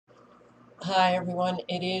Hi, everyone.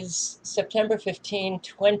 It is September 15,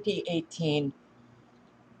 2018.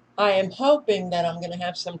 I am hoping that I'm going to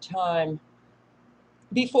have some time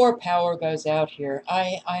before power goes out here.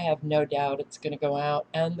 I have no doubt it's going to go out,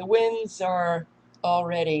 and the winds are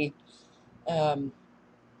already, um,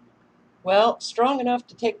 well, strong enough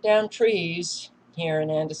to take down trees here in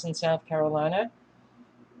Anderson, South Carolina.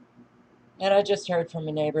 And I just heard from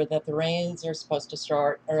a neighbor that the rains are supposed to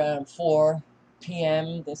start around 4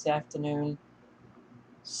 p.m. this afternoon.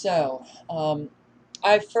 So,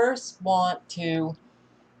 I first want to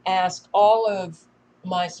ask all of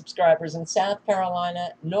my subscribers in South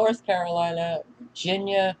Carolina, North Carolina,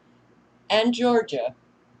 Virginia, and Georgia,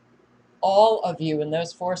 all of you in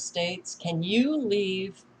those 4 states, can you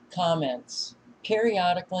leave comments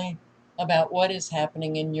periodically about what is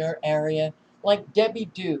happening in your area? Like Debbie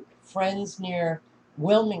Duke, friends near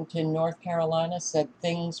Wilmington, North Carolina, said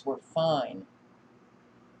things were fine.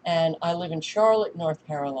 And I live in Charlotte, North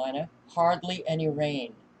Carolina, hardly any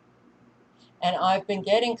rain. And I've been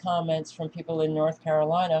getting comments from people in North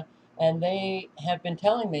Carolina, and they have been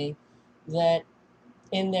telling me that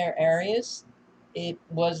in their areas, it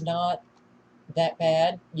was not that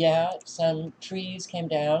bad. Yeah, some trees came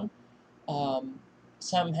down, um,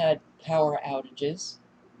 some had power outages,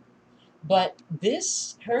 but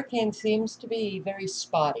this hurricane seems to be very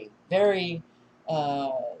spotty, very,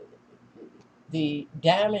 uh, the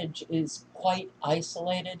damage is quite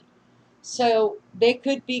isolated. So they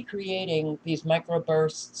could be creating these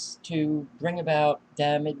microbursts to bring about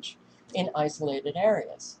damage in isolated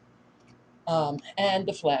areas, and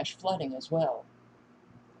the flash flooding as well.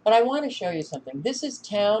 But I want to show you something. This is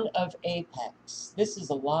Town of Apex. This is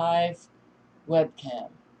a live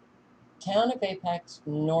webcam. Town of Apex,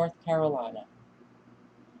 North Carolina.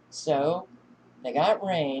 So they got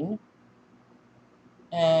rain,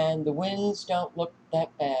 and the winds don't look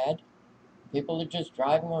that bad. People are just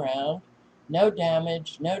driving around. No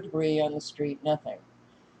damage, no debris on the street, nothing.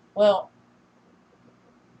 Well,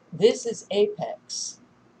 this is Apex.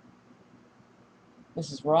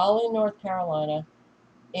 This is Raleigh, North Carolina,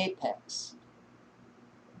 Apex.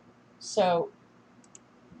 So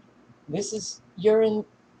this is you're in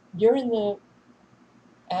the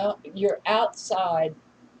you're outside,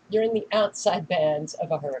 you're in the outside bands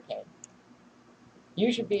of a hurricane.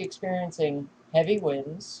 You should be experiencing heavy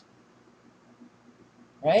winds,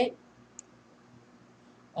 right?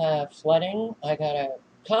 Flooding. I got a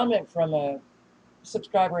comment from a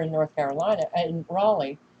subscriber in North Carolina, in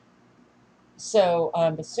Raleigh. So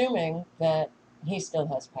I'm assuming that he still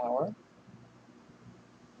has power.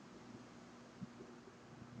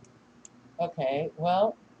 Okay,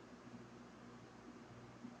 well,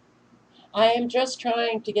 I am just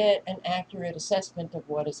trying to get an accurate assessment of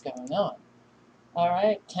what is going on. All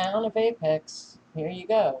right, Town of Apex, here you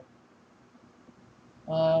go.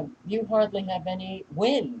 You hardly have any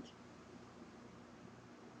wind.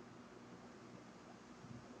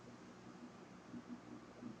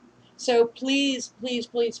 So please, please,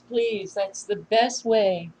 please, please, that's the best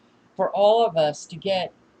way for all of us to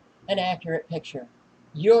get an accurate picture.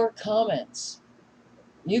 Your comments,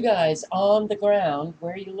 you guys on the ground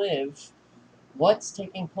where you live, what's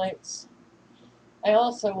taking place. I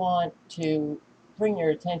also want to bring your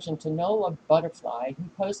attention to Nola Butterfly, who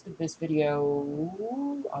posted this video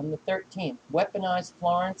on the 13th. Weaponized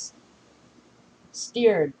Florence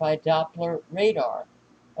steered by Doppler radar.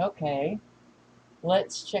 Okay,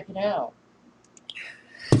 let's check it out.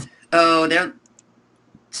 Oh, they're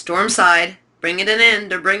storm side. Bringing it in.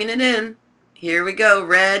 They're bringing it in. Here we go.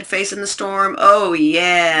 Red facing the storm. Oh,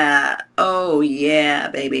 yeah. Oh, yeah,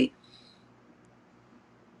 baby.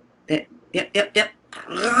 Yep, yep, yep.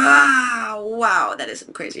 Ah, wow, that is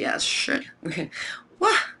some crazy ass shit.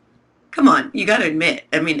 What? Come on, you gotta admit.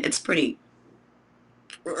 I mean, it's pretty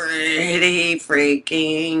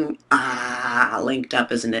freaking linked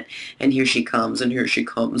up, isn't it? And here she comes, and here she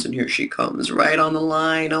comes, and here she comes, right on the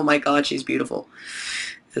line. Oh my God, she's beautiful,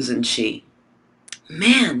 isn't she?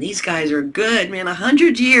 Man, these guys are good, man.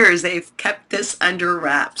 100 years they've kept this under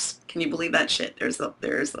wraps. Can you believe that shit? There's the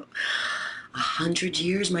 100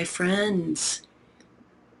 years, my friends.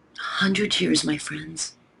 100 years, my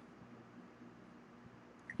friends.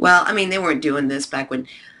 Well, I mean, they weren't doing this back when.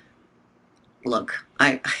 Look,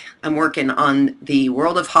 I'm working on the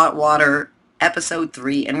World of Hot Water episode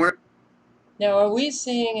 3, and we're. Now, are we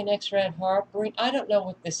seeing an X-ray harboring? I don't know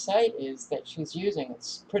what this site is that she's using.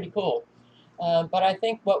 It's pretty cool. But I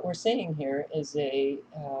think what we're seeing here is a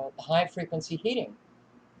high-frequency heating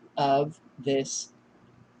of this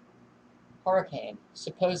hurricane,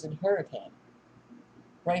 supposed hurricane,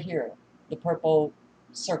 right here, the purple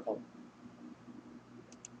circle.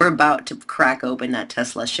 We're about to crack open that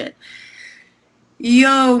Tesla shit.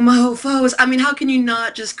 Yo, mofos. I mean, how can you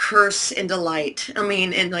not just curse in delight? I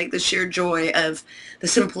mean, in like the sheer joy of the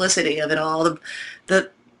simplicity of it all. The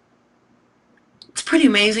it's pretty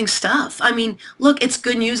amazing stuff. I mean, look, it's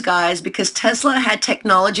good news, guys, because Tesla had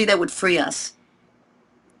technology that would free us.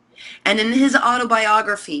 And in his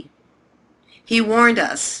autobiography, he warned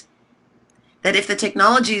us that if the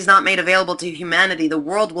technology is not made available to humanity, the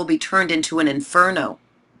world will be turned into an inferno.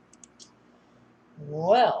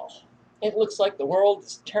 Well, it looks like the world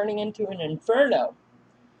is turning into an inferno.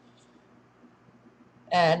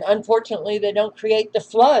 And unfortunately, they don't create the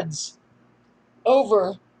floods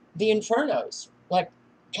over the infernos like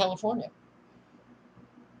California.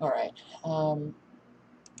 All right.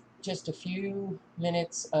 Just a few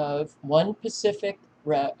minutes of one Pacific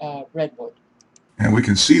redwood. And we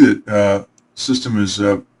can see that system is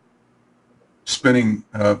spinning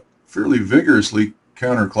fairly vigorously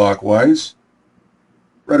counterclockwise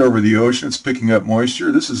right over the ocean. It's picking up moisture.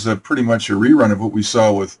 This is pretty much a rerun of what we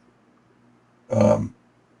saw with um,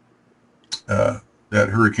 that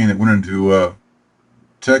hurricane that went into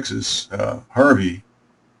Texas, Harvey.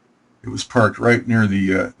 It was parked right near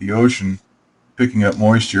the ocean, picking up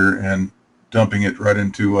moisture and dumping it right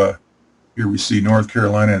into here we see North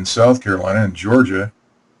Carolina and South Carolina and Georgia.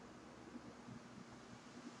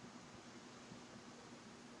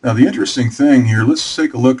 Now the interesting thing here, let's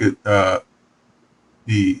take a look at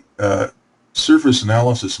the surface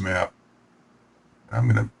analysis map. I'm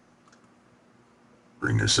going to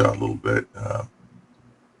bring this out a little bit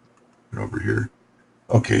over here.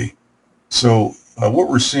 Okay, so what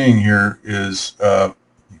we're seeing here is,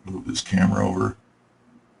 move this camera over.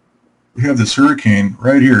 We have this hurricane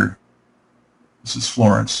right here. This is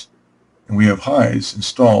Florence. And we have highs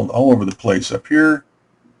installed all over the place, up here,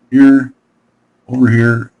 here, over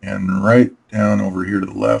here, and right down over here to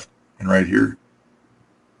the left, and right here.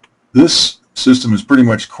 This system is pretty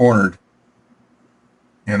much cornered.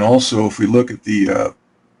 And also, if we look at the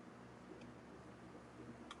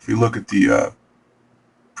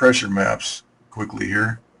pressure maps quickly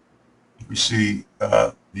here, we see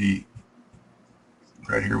the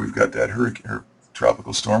right here we've got that hurricane or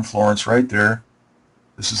tropical storm Florence right there.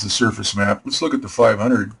 This is the surface map. Let's look at the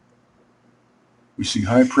 500. We see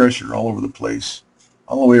high pressure all over the place,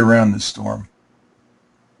 all the way around this storm.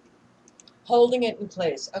 Holding it in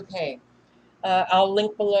place. Okay. I'll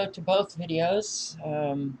link below to both videos.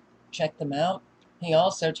 Check them out. He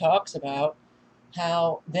also talks about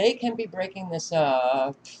how they can be breaking this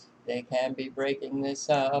up. They can be breaking this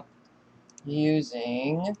up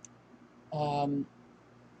using Doppler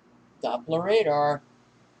radar.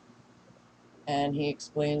 And he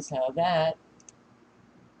explains how that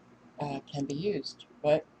can be used.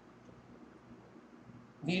 But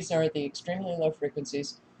these are the extremely low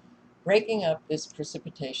frequencies breaking up this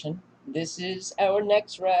precipitation. This is our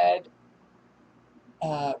next radar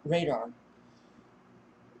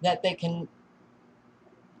that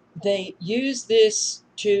they use this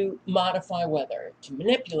to modify weather, to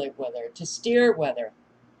manipulate weather, to steer weather.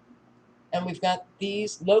 And we've got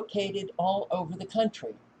these located all over the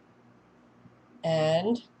country.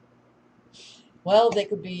 And, well, they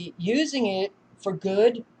could be using it for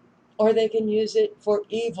good or they can use it for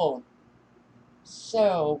evil.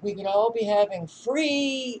 So we could all be having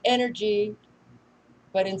free energy,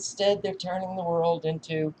 but instead they're turning the world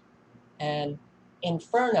into an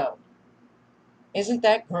inferno. Isn't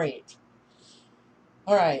that great?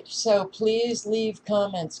 All right, so please leave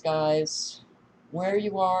comments, guys, where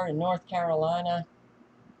you are in North Carolina.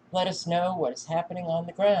 Let us know what is happening on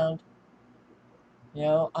the ground. You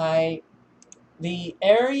know, the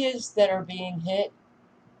areas that are being hit,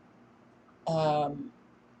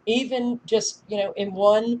 even just, in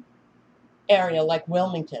one area like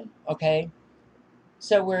Wilmington, okay?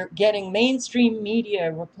 So we're getting mainstream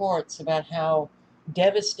media reports about how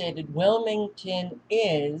devastated Wilmington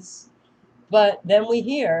is, but then we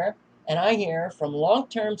hear, and I hear from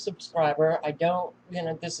long-term subscriber, I don't,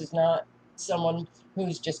 this is not someone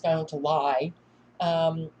who's just going to lie.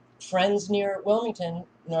 Friends near Wilmington,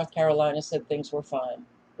 North Carolina, said things were fine.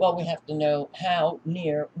 Well, we have to know how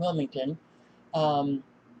near Wilmington. And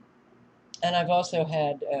I've also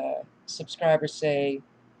had subscribers say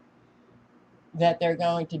that they're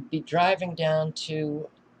going to be driving down to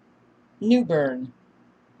New Bern.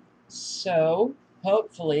 So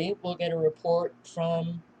hopefully we'll get a report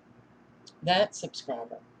from that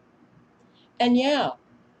subscriber. And yeah,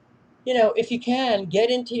 if you can, get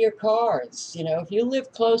into your cars. If you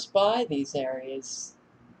live close by these areas,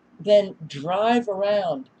 then drive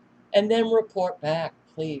around and then report back,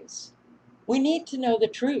 please. We need to know the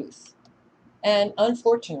truth. And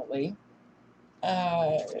unfortunately,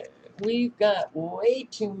 uh, we've got way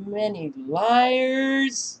too many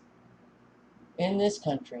liars in this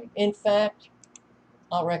country. In fact,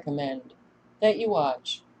 I'll recommend that you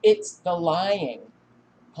watch It's the Lying,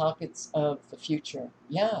 Pockets of the Future.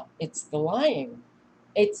 Yeah, it's the lying.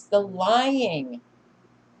 It's the lying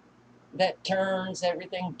that turns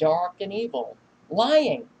everything dark and evil.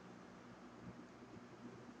 Lying.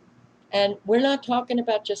 And we're not talking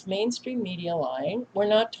about just mainstream media lying. We're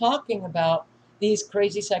not talking about these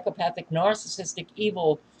crazy, psychopathic, narcissistic,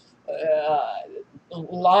 evil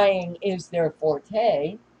lying is their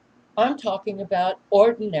forte. I'm talking about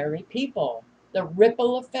ordinary people. The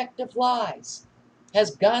ripple effect of lies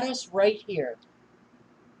has got us right here.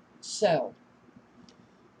 So,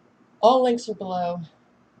 all links are below.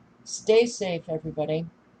 Stay safe, everybody.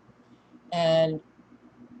 And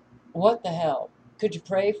what the hell? Could you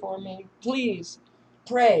pray for me? Please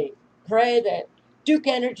pray. Pray that Duke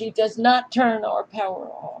Energy does not turn our power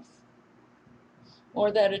off,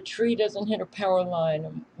 or that a tree doesn't hit a power line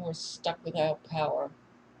and we're stuck without power.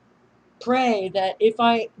 Pray that if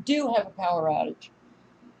I do have a power outage,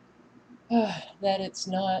 that it's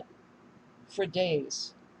not for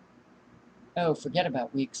days. Oh, forget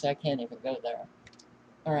about weeks. I can't even go there.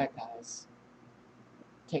 All right, guys.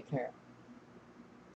 Take care.